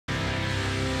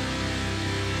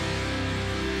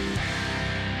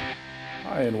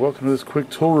Hi, and welcome to this quick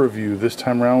tool review. This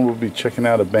time around we'll be checking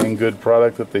out a Banggood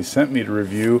product that they sent me to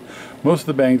review. Most of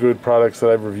the Banggood products that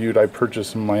I've reviewed I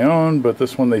purchased on my own, but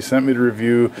this one they sent me to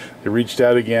review. They reached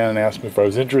out again and asked me if I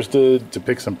was interested to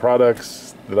pick some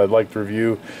products that I'd like to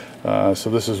review. So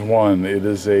this is one. It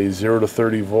is a 0 to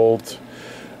 30 volt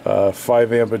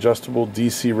 5 amp adjustable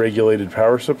DC regulated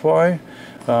power supply.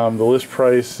 The list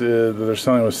price that they're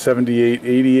selling was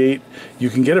 $78.88. You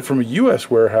can get it from a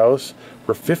US warehouse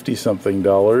for $50-something.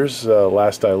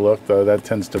 Last I looked, that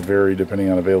tends to vary depending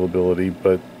on availability,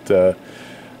 but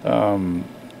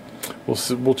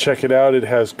we'll check it out. It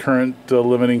has current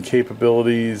limiting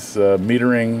capabilities,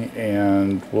 metering,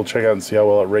 and we'll check out and see how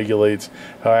well it regulates,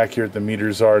 how accurate the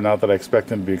meters are. Not that I expect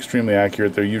them to be extremely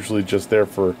accurate, they're usually just there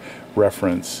for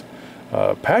reference.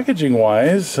 Packaging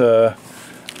wise,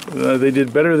 they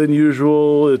did better than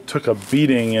usual. It took a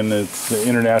beating in its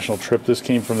international trip. This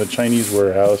came from the Chinese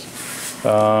warehouse.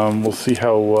 We'll see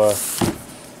how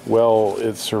well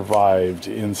it survived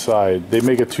inside. They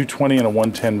make a 220 and a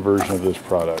 110 version of this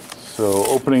product. So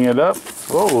opening it up,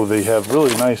 oh, they have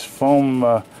really nice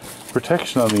foam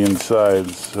protection on the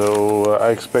inside, so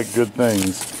I expect good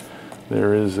things.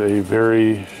 There is a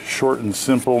very short and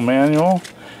simple manual,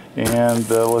 and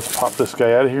let's pop this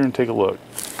guy out of here and take a look.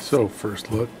 So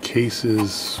first look, case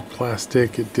is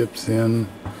plastic, it dips in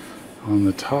on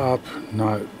the top,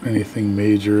 not anything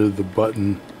major. The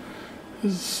button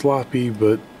is sloppy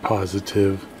but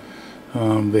positive.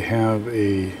 They have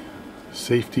a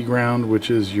safety ground, which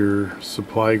is your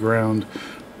supply ground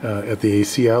at the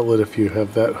AC outlet if you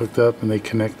have that hooked up, and they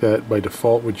connect that by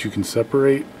default, which you can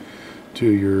separate, to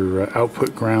your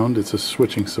output ground. It's a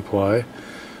switching supply.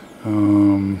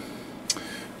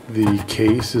 The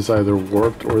case is either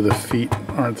warped or the feet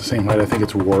aren't the same height. I think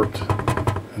it's warped,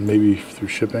 and maybe through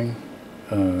shipping,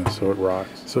 so it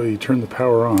rocks. So you turn the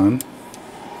power on,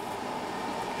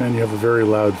 and you have a very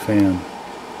loud fan.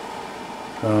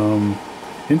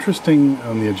 Interesting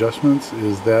on the adjustments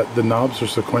is that the knobs are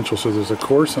sequential, so there's a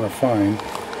coarse and a fine.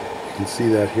 You can see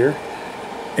that here.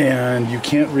 And you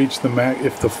can't reach the max.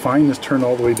 If the fine is turned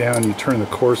all the way down, you turn the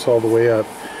coarse all the way up,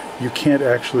 you can't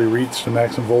actually reach the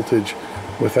maximum voltage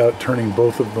without turning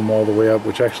both of them all the way up,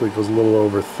 which actually goes a little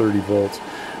over 30 volts,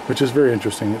 which is very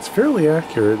interesting. It's fairly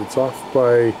accurate. It's off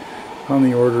by on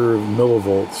the order of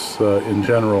millivolts in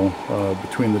general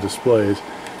between the displays.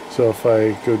 So if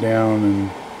I go down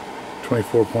and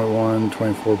 24.1,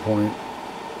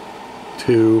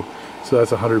 24.2, so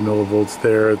that's 100 millivolts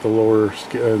there at the lower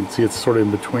scale, and see it's sort of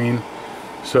in between.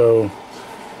 So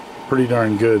pretty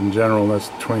darn good in general. That's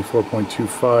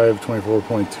 24.25,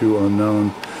 24.2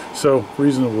 unknown. So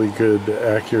reasonably good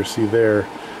accuracy there.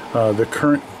 The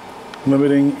current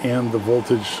limiting and the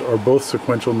voltage are both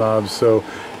sequential knobs, so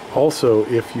also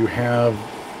if you have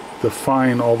the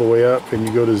fine all the way up and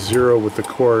you go to 0 with the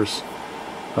coarse,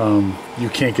 you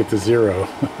can't get to 0.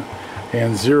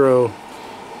 And 0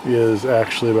 is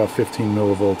actually about 15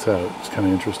 millivolts out. It's kind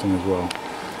of interesting as well.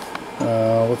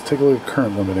 Let's take a look at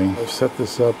current limiting. I've set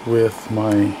this up with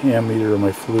my ammeter and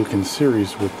my Fluke in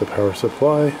series with the power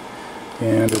supply,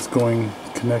 and it's going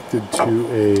connected to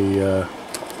a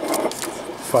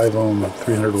 5 ohm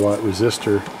 300 watt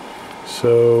resistor.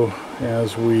 So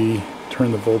as we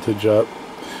turn the voltage up,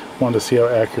 wanted to see how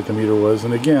accurate the meter was,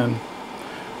 and again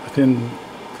within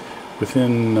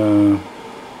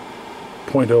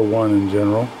 0.01 in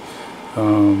general.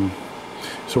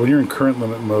 So when you're in current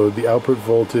limit mode, the output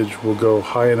voltage will go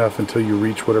high enough until you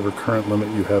reach whatever current limit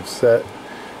you have set.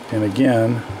 And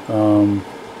again,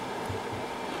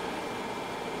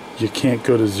 you can't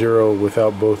go to 0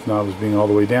 without both knobs being all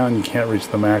the way down. You can't reach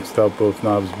the max without both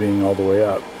knobs being all the way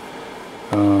up.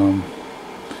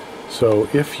 So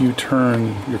if you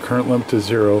turn your current limit to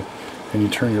 0 and you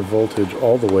turn your voltage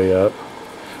all the way up,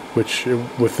 which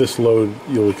with this load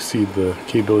you'll exceed the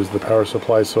capabilities of the power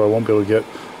supply, so I won't be able to get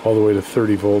all the way to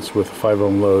 30 volts with a 5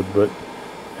 ohm load, but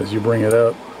as you bring it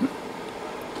up,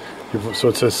 so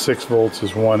it says 6 volts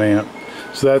is 1 amp,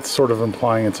 so that's sort of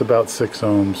implying it's about 6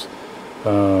 ohms.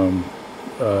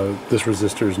 This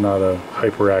resistor is not a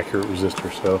hyper accurate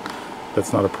resistor, so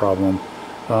that's not a problem.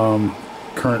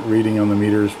 Current reading on the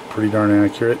meter is pretty darn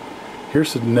accurate.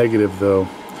 Here's the negative though.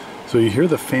 So you hear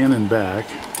the fan in back,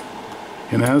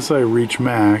 and as I reach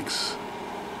max,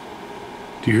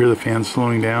 do you hear the fan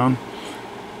slowing down?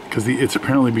 Because it's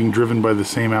apparently being driven by the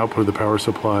same output of the power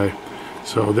supply.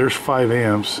 So there's 5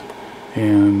 amps,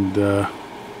 and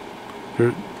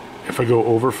if I go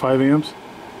over 5 amps,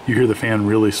 you hear the fan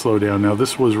really slow down. Now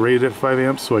this was rated at 5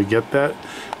 amps, so I get that,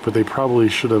 but they probably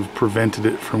should have prevented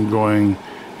it from going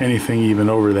anything even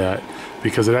over that.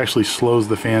 because it actually slows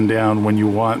the fan down when you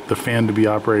want the fan to be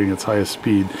operating at its highest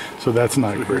speed. So that's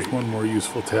not great. Here's one more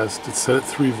useful test. It's set at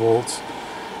 3 volts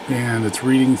and it's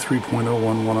reading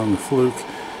 3.011 on the fluke,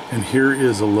 and here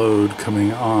is a load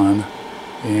coming on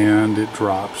and it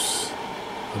drops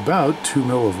about 2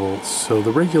 millivolts, so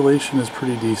the regulation is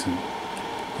pretty decent.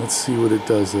 Let's see what it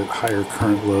does at higher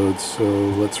current loads. So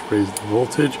let's raise the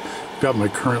voltage. I've got my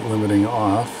current limiting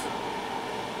off.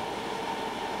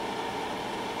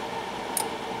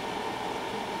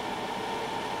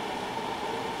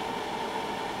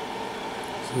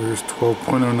 So there's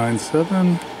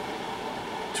 12.097,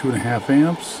 2.5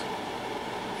 amps,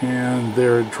 and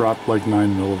there it dropped like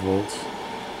 9 millivolts.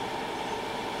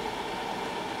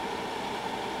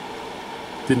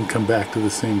 Didn't come back to the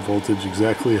same voltage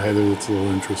exactly either. That's a little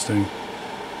interesting.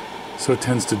 So it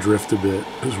tends to drift a bit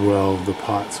as well. The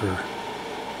pots are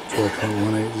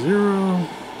 12.180.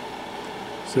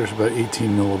 So there's about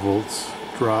 18 millivolts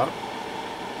drop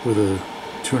with a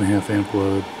 2.5 amp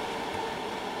load.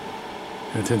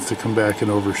 And it tends to come back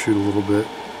and overshoot a little bit.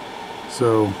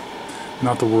 So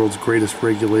not the world's greatest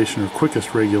regulation or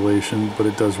quickest regulation, but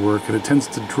it does work, and it tends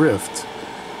to drift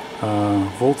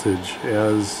voltage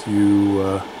as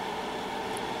you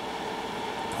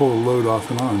pull a load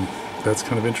off and on. That's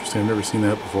kind of interesting. I've never seen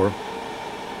that before.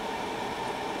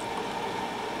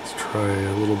 Let's try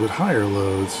a little bit higher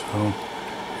loads. So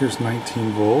here's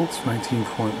 19 volts,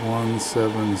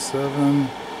 19.177,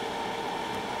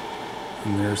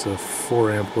 and there's a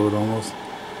 4 amp load almost.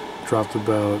 Dropped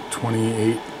about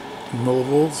 28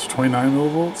 millivolts, 29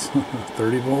 millivolts,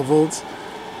 30 millivolts,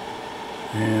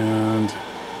 and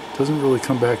doesn't really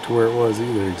come back to where it was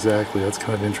either exactly. That's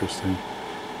kind of interesting.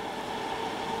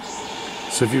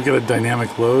 So if you've got a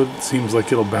dynamic load, it seems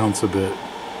like it'll bounce a bit.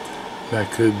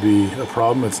 That could be a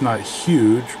problem. It's not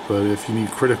huge, but if you need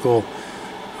critical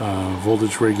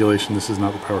voltage regulation, this is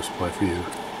not the power supply for you.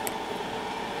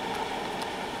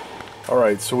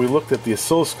 Alright, so we looked at the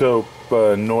oscilloscope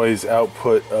noise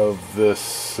output of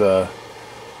this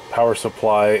power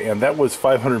supply, and that was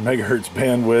 500 megahertz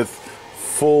bandwidth,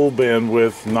 full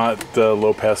bandwidth, not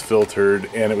low pass filtered,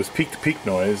 and it was peak to peak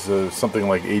noise, something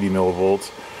like 80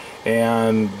 millivolts,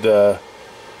 and the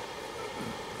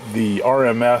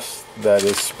RMS that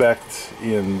is spec'd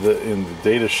in the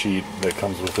data sheet that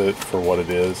comes with it for what it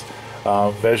is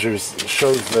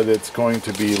shows that it's going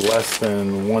to be less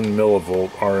than 1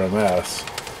 millivolt RMS.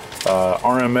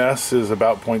 RMS is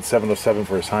about 0.707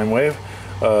 for a sine wave,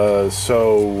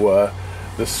 so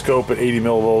the scope at 80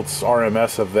 millivolts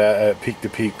RMS of that at peak to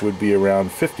peak would be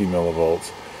around 50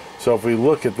 millivolts. So if we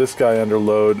look at this guy under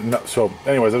load, so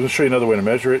anyways, I'm going to show you another way to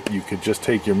measure it. You could just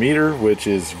take your meter, which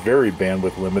is very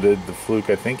bandwidth limited. The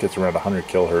Fluke, I think it's around 100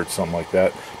 kilohertz, something like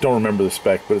that. Don't remember the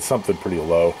spec, but it's something pretty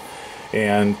low.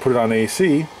 And put it on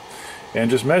AC and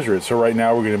just measure it. So right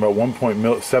now we're getting about 1.7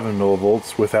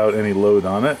 millivolts without any load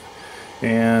on it.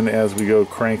 And as we go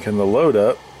cranking the load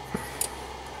up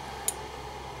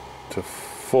to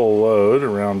full load,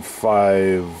 around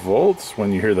 5 volts,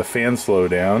 when you hear the fan slow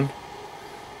down,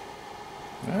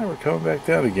 we're coming back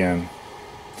down again.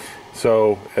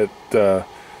 So at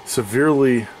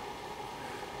severely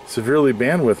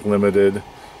bandwidth limited,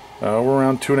 we're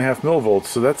around 2.5 millivolts.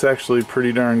 So that's actually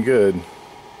pretty darn good.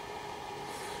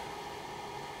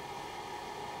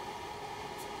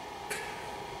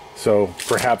 So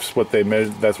perhaps what they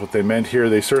that's what they meant here.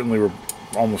 They certainly were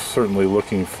almost certainly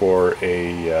looking for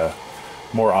a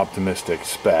more optimistic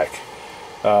spec.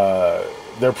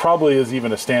 There probably is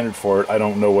even a standard for it. I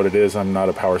don't know what it is. I'm not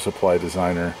a power supply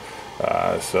designer,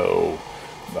 so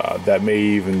that may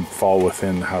even fall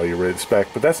within how you rate spec.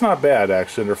 But that's not bad,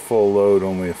 actually. Under full load,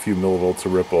 only a few millivolts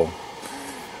of ripple.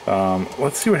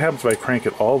 Let's see what happens if I crank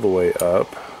it all the way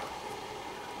up,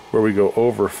 where we go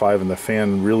over 5 and the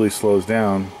fan really slows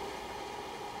down.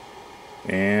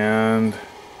 And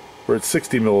we're at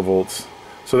 60 millivolts.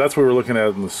 So that's what we're looking at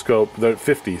in the scope. They're at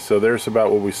 50, so there's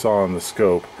about what we saw in the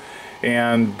scope.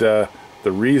 And the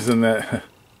reason that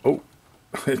oh,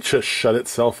 it just shut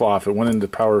itself off. It went into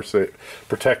power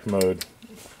protect mode.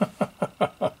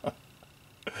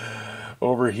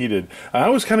 Overheated. I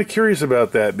was kind of curious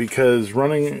about that, because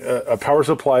running a power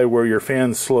supply where your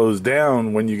fan slows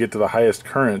down when you get to the highest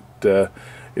current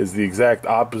is the exact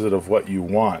opposite of what you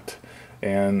want.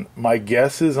 And my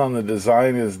guess is on the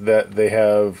design is that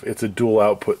it's a dual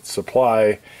output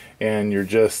supply, and you're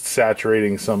just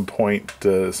saturating some point,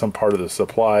 some part of the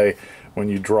supply when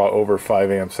you draw over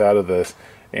 5 amps out of this,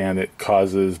 and it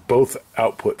causes both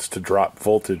outputs to drop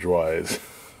voltage-wise,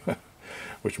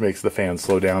 which makes the fan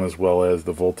slow down as well as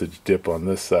the voltage dip on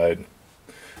this side.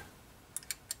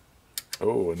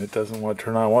 Oh, and it doesn't want to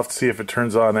turn on. We'll have to see if it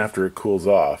turns on after it cools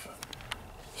off.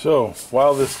 So,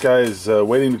 while this guy's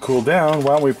waiting to cool down,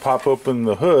 why don't we pop open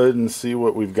the hood and see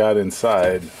what we've got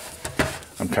inside.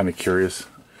 I'm kind of curious.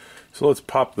 So let's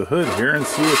pop the hood here and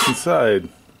see what's inside.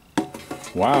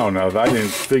 Wow, now I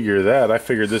didn't figure that. I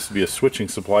figured this would be a switching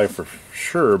supply for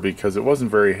sure because it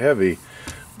wasn't very heavy.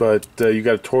 But you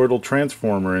got a toroidal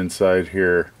transformer inside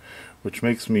here, which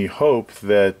makes me hope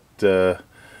that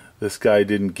this guy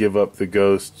didn't give up the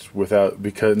ghost not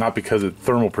because of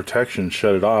thermal protection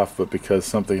shut it off, but because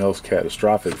something else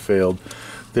catastrophic failed.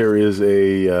 There is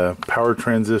a power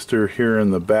transistor here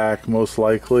in the back, most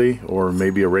likely, or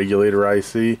maybe a regulator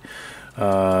IC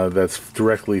that's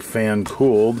directly fan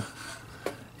cooled.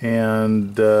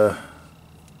 And I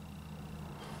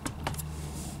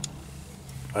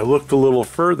looked a little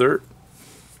further,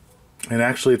 and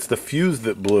actually it's the fuse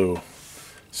that blew.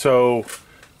 So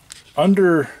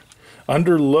under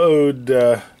load,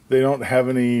 they don't have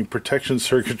any protection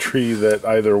circuitry that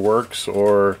either works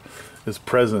or is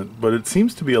present, but it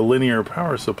seems to be a linear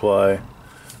power supply.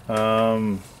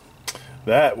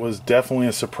 That was definitely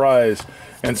a surprise.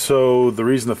 And so the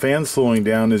reason the fan's slowing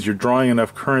down is you're drawing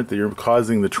enough current that you're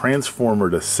causing the transformer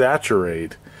to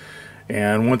saturate,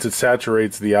 and once it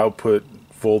saturates, the output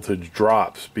voltage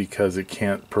drops because it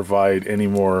can't provide any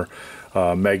more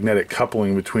magnetic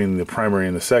coupling between the primary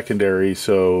and the secondary,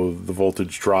 so the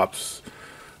voltage drops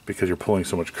because you're pulling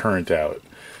so much current out.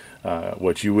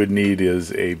 What you would need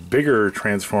is a bigger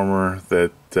transformer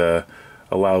that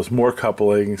allows more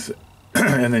couplings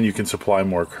and then you can supply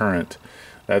more current.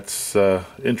 That's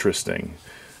interesting.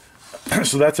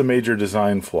 So that's a major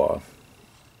design flaw.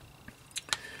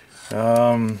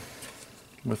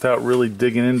 Without really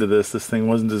digging into this thing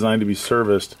wasn't designed to be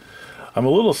serviced. I'm a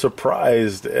little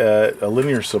surprised at a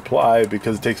linear supply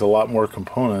because it takes a lot more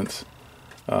components.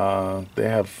 They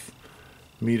have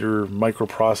meter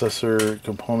microprocessor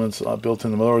components built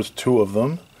in. There was 2 of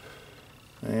them,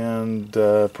 and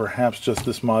perhaps just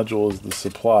this module is the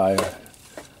supply.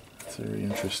 That's very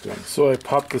interesting. So I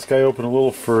popped this guy open a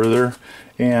little further,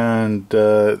 and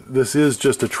this is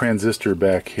just a transistor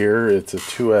back here. It's a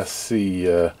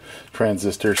 2SC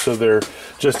transistor, so they're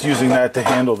just using that to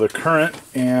handle the current,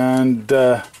 and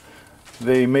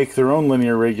they make their own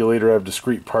linear regulator out of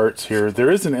discrete parts here.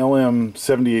 There is an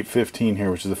LM7815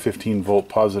 here, which is a 15 volt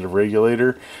positive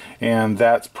regulator, and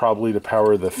that's probably to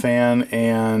power the fan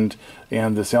and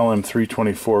this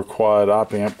LM324 quad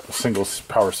op amp, single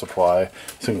power supply,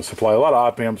 single supply. A lot of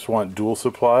op amps want dual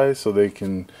supply so they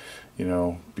can, you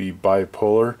know, be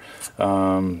bipolar.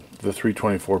 The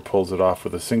 324 pulls it off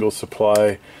with a single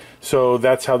supply. So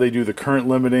that's how they do the current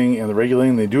limiting and the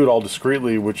regulating. They do it all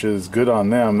discreetly, which is good on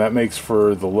them. That makes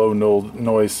for the low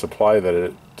noise supply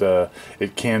that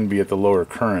it can be at the lower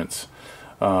currents.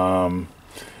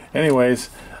 Anyways,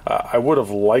 I would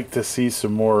have liked to see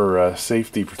some more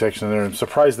safety protection in there. I'm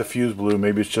surprised the fuse blew.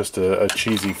 Maybe it's just a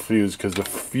cheesy fuse because the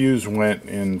fuse went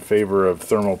in favor of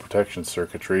thermal protection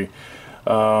circuitry.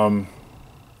 I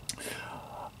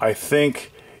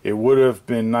think it would have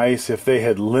been nice if they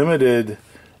had limited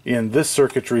in this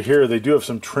circuitry here. They do have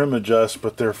some trim adjusts,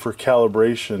 but they're for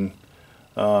calibration.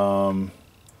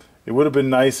 It would have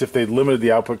been nice if they'd limited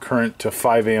the output current to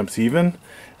 5 amps even,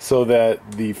 so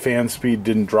that the fan speed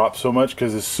didn't drop so much,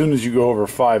 because as soon as you go over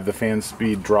 5, the fan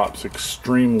speed drops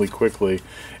extremely quickly,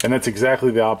 and that's exactly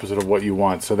the opposite of what you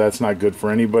want. So that's not good for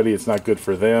anybody. It's not good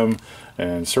for them,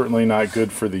 and certainly not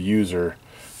good for the user.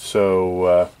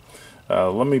 So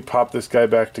let me pop this guy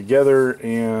back together,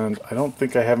 and I don't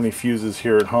think I have any fuses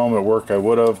here at home. At work I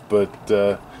would have, but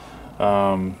I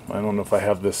don't know if I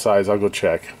have this size. I'll go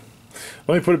check.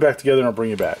 Let me put it back together and I'll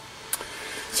bring you back.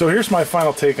 So here's my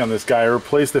final take on this guy. I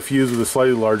replaced the fuse with a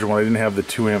slightly larger one. I didn't have the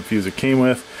 2 amp fuse it came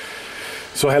with,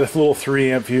 so I had a little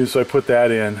 3 amp fuse, so I put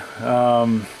that in.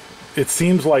 It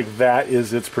seems like that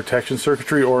is its protection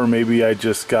circuitry, or maybe I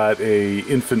just got a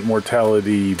infant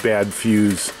mortality bad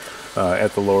fuse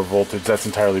at the lower voltage. That's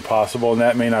entirely possible, and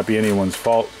that may not be anyone's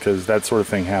fault because that sort of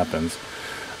thing happens.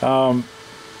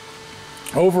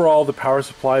 Overall, the power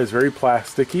supply is very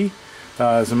plasticky.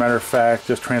 As a matter of fact,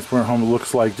 just transporting home, it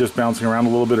looks like just bouncing around a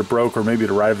little bit. It broke, or maybe it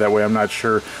arrived that way. I'm not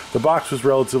sure. The box was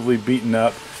relatively beaten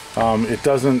up. It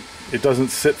doesn't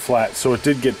sit flat, so it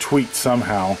did get tweaked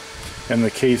somehow, and the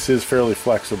case is fairly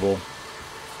flexible.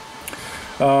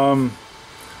 The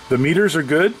meters are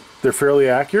good. They're fairly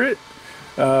accurate.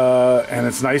 And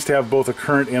it's nice to have both a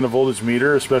current and a voltage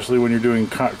meter, especially when you're doing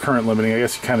current limiting. I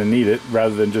guess you kind of need it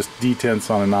rather than just detents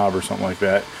on a knob or something like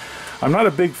that. I'm not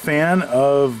a big fan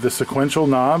of the sequential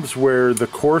knobs where the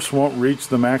coarse won't reach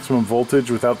the maximum voltage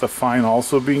without the fine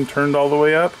also being turned all the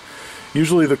way up.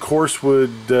 Usually the course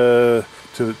would, to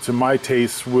my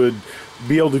taste, would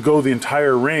be able to go the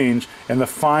entire range, and the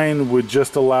fine would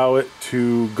just allow it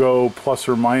to go plus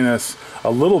or minus a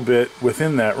little bit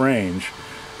within that range.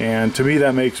 And to me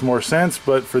that makes more sense,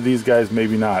 but for these guys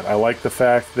maybe not. I like the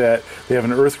fact that they have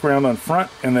an earth ground on front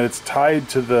and that it's tied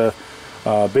to the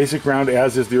basic ground,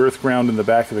 as is the earth ground in the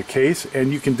back of the case,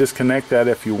 and you can disconnect that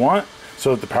if you want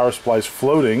so that the power supply is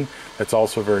floating. That's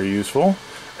also very useful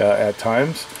at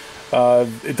times.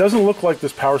 It doesn't look like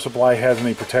this power supply has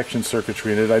any protection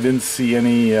circuitry in it. I didn't see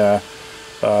any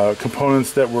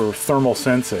components that were thermal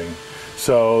sensing,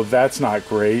 so that's not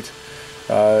great.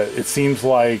 It seems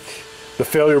like the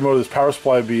failure mode of this power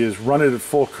supply is run it at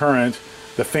full current,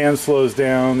 the fan slows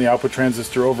down, the output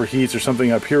transistor overheats, or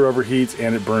something up here overheats,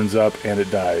 and it burns up and it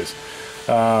dies.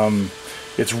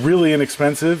 It's really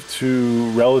inexpensive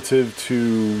relative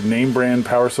to name brand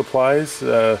power supplies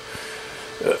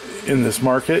in this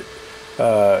market.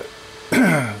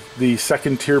 The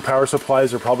second tier power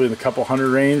supplies are probably in the couple hundred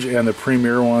range, and the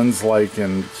premier ones, like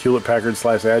in Hewlett Packard /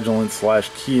 Agilent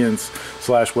 /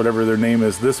 Keyence / whatever their name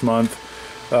is this month,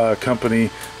 company,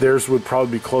 theirs would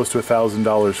probably be close to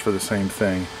 $1,000 for the same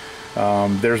thing.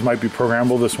 Theirs might be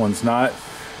programmable, this one's not,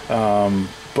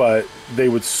 but they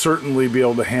would certainly be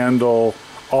able to handle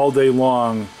all day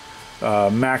long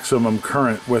maximum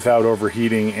current without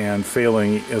overheating and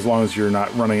failing, as long as you're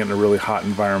not running it in a really hot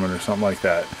environment or something like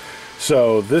that.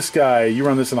 So this guy, you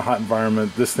run this in a hot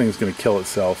environment, this thing's going to kill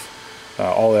itself.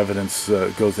 All evidence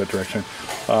goes that direction.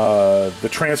 The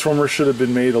transformer should have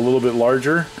been made a little bit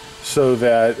larger so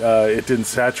that it didn't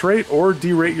saturate or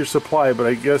derate your supply, but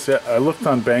I guess I looked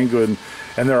on Banggood,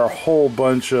 and there are a whole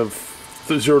bunch of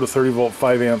 0 to 30 volt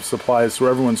 5 amp supplies, so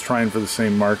everyone's trying for the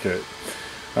same market.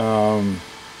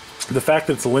 The fact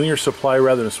that it's a linear supply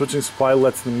rather than a switching supply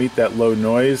lets them meet that low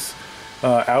noise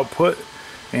output,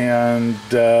 and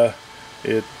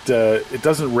it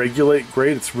doesn't regulate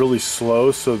great. It's really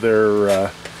slow, so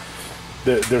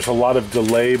there's a lot of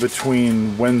delay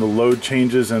between when the load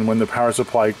changes and when the power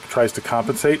supply tries to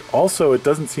compensate. Also, it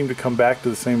doesn't seem to come back to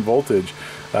the same voltage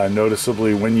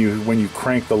noticeably when you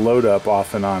crank the load up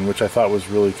off and on, which I thought was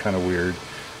really kind of weird.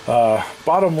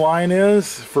 Bottom line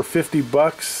is, for 50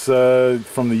 bucks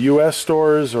from the US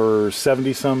stores, or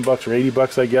 70 some bucks or 80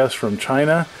 bucks I guess from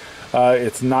China,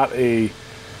 it's not a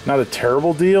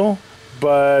terrible deal,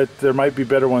 but there might be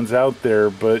better ones out there.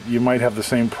 But you might have the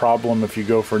same problem if you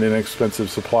go for an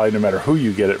inexpensive supply, no matter who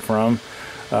you get it from.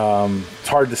 It's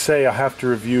hard to say. I'll have to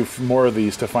review more of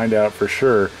these to find out for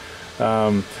sure.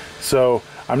 So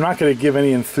I'm not going to give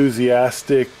any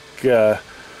enthusiastic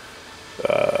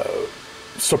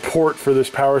support for this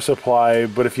power supply,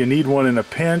 but if you need one in a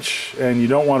pinch and you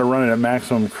don't want to run it at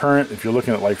maximum current, if you're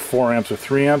looking at like 4 amps or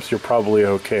 3 amps, you're probably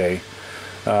okay.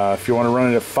 If you want to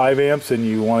run it at 5 amps and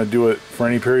you want to do it for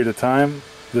any period of time,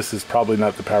 this is probably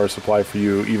not the power supply for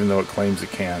you, even though it claims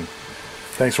it can.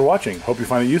 Thanks for watching. Hope you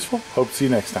find it useful. Hope to see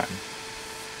you next time.